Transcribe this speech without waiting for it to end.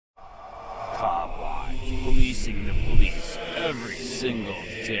facing the police every single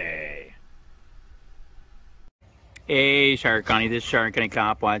day. Hey, Shark County, this is Shark County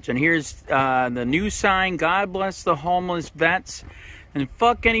Cop Watch, and here's the new sign: God bless the homeless vets, and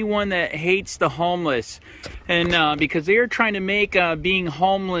fuck anyone that hates the homeless. And because they are trying to make being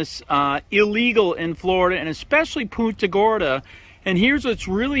homeless illegal in Florida, and especially Punta Gorda. And here's what's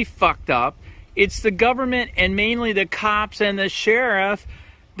really fucked up: it's the government and mainly the cops and the sheriff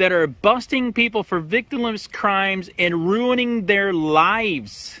that are busting people for victimless crimes and ruining their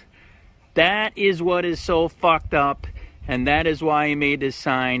lives. That is what is so fucked up, and that is why he made this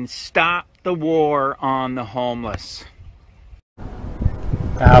sign: stop the war on the homeless.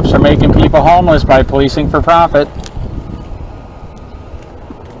 Cops are making people homeless by policing for profit.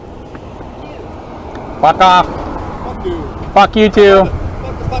 Fuck off. Fuck you. Fuck you too.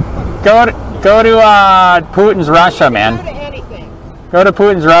 Go to Putin's Russia, man. Go to anything. Go to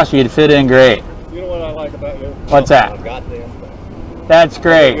Putin's Russia, you'd fit in great. You know what I like about you? What's that? Goddamn. That's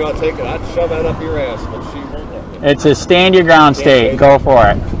great. You want to take it? I'd shove that up your ass, but she won't let me. It's a stand your ground state. Go for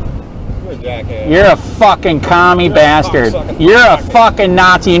it. You're a jackass. You're a fucking commie bastard. You're a fucking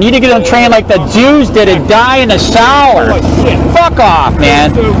Nazi. You need to get on a train like the Jews did and die in the shower. Fuck off,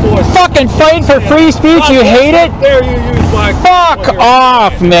 man. Fucking fight for free speech. You hate it? There you use my Fuck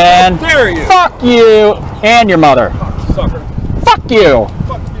off, man. Dare you? Fuck you and your mother. Sucker. Fuck you.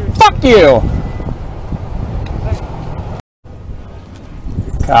 Fuck you.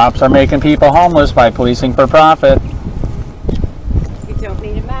 Cops are making people homeless by policing for profit. You don't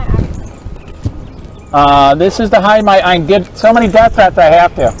need a map. This is to hide my... I get so many death threats I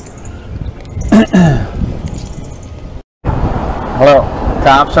have to. Hello.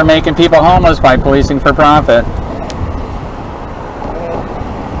 Cops are making people homeless by policing for profit.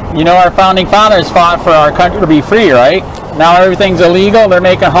 You know, our founding fathers fought for our country to be free, right? Now everything's illegal. They're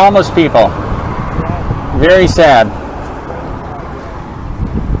making homeless people. Very sad.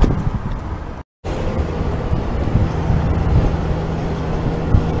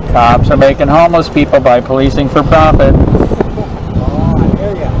 Cops are making homeless people by policing for profit.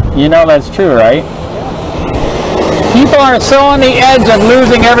 You know that's true, right? People are so on the edge of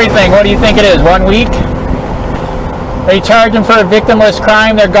losing everything. What do you think it is? 1 week? They charge them for a victimless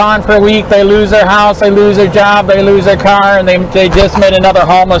crime. They're gone for a week. They lose their house. They lose their job. They lose their car. And they just made another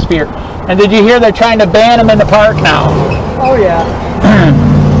homeless fear. And did you hear they're trying to ban them in the park now? Oh yeah.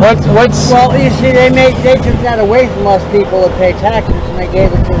 What's? Well, you see, they took that away from us people that pay taxes, and they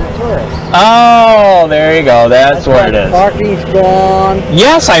gave it to the tourists. Oh, there you go. That's what it is. Parking's gone.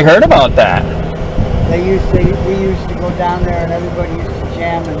 Yes, I heard about that. We used to go down there, and everybody used to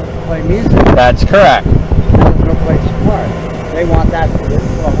jam and play music. That's correct. There's no place to park. They want that for the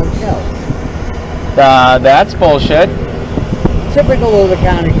hotels. That's bullshit. Typical of the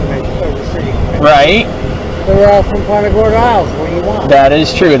county commission or the city commission. Right. They're all from Punta Gorda Isles. What do you want? That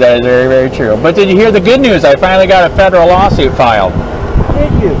is true. That is very, very true. But did you hear the good news? I finally got a federal lawsuit filed.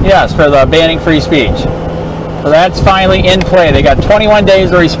 Did you? Yes, for the banning free speech. So that's finally in play. They got 21 days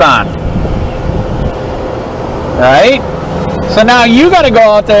to respond. Right? So now you got to go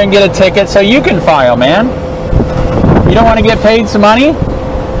out there and get a ticket so you can file, man. You don't want to get paid some money?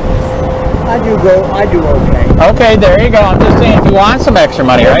 I do okay. Okay, there you go. I'm just saying, if you want some extra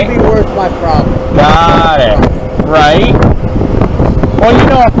money, right? It would be worth my problem. Got it. Right? Well, you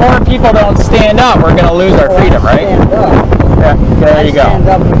know, if more people don't stand up, we're going to lose our freedom, right? Stand up. Yeah, there you go. Stand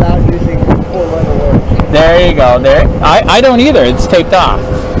up without using 4-letter words. There you go. There. I don't either. It's taped off.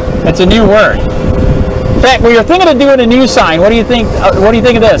 It's a new word. In fact, we were thinking of doing a new sign. What do you think? What do you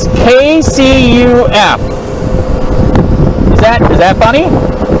think of this? KCUF. Is that funny?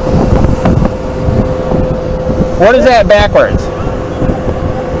 What is that backwards?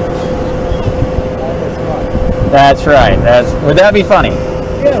 That's right. Would that be funny?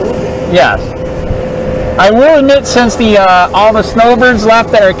 Yeah, it would be. Yes. I will admit, since all the snowbirds left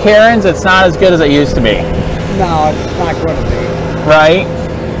that are Karens, it's not as good as it used to be. No, it's not going to be. Right?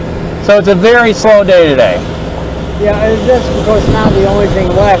 So it's a very slow day today. Yeah, it's just because now the only thing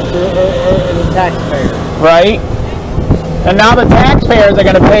left are the taxpayers. Right? And now the taxpayers are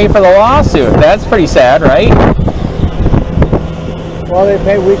going to pay for the lawsuit. That's pretty sad, right? Well,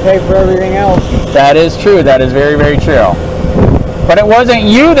 we pay for everything else. That is true. That is very, very true. But it wasn't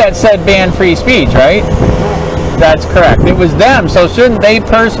you that said ban free speech, right? No. That's correct. It was them. So shouldn't they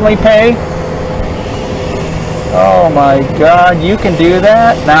personally pay? Oh my God, you can do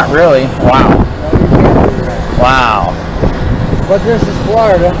that? Not really. Wow. Wow. But this is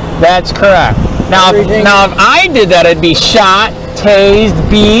Florida. That's correct. Now, if I did that, I'd be shot, tased,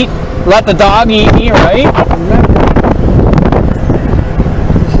 beat, let the dog eat me, right? Remember,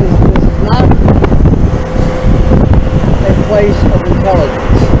 this is not place of intelligence.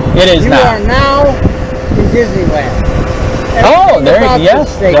 It is you not. You are now in Disneyland. Oh, there,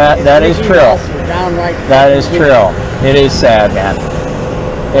 yes, that is true. That is true. It is sad, man.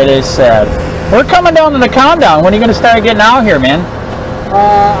 It is sad. We're coming down to the countdown. When are you going to start getting out here, man?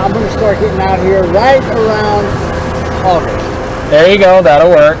 I'm going to start getting out here right around August. There you go.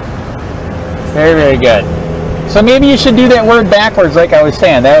 That'll work. Very, very good. So maybe you should do that word backwards like I was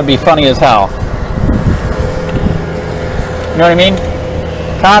saying. That would be funny as hell. You know what I mean?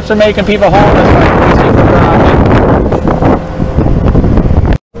 Cops are making people homeless by policing for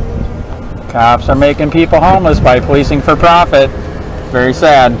profit. Cops are making people homeless by policing for profit. Very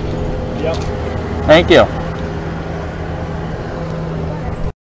sad. Yep. Thank you.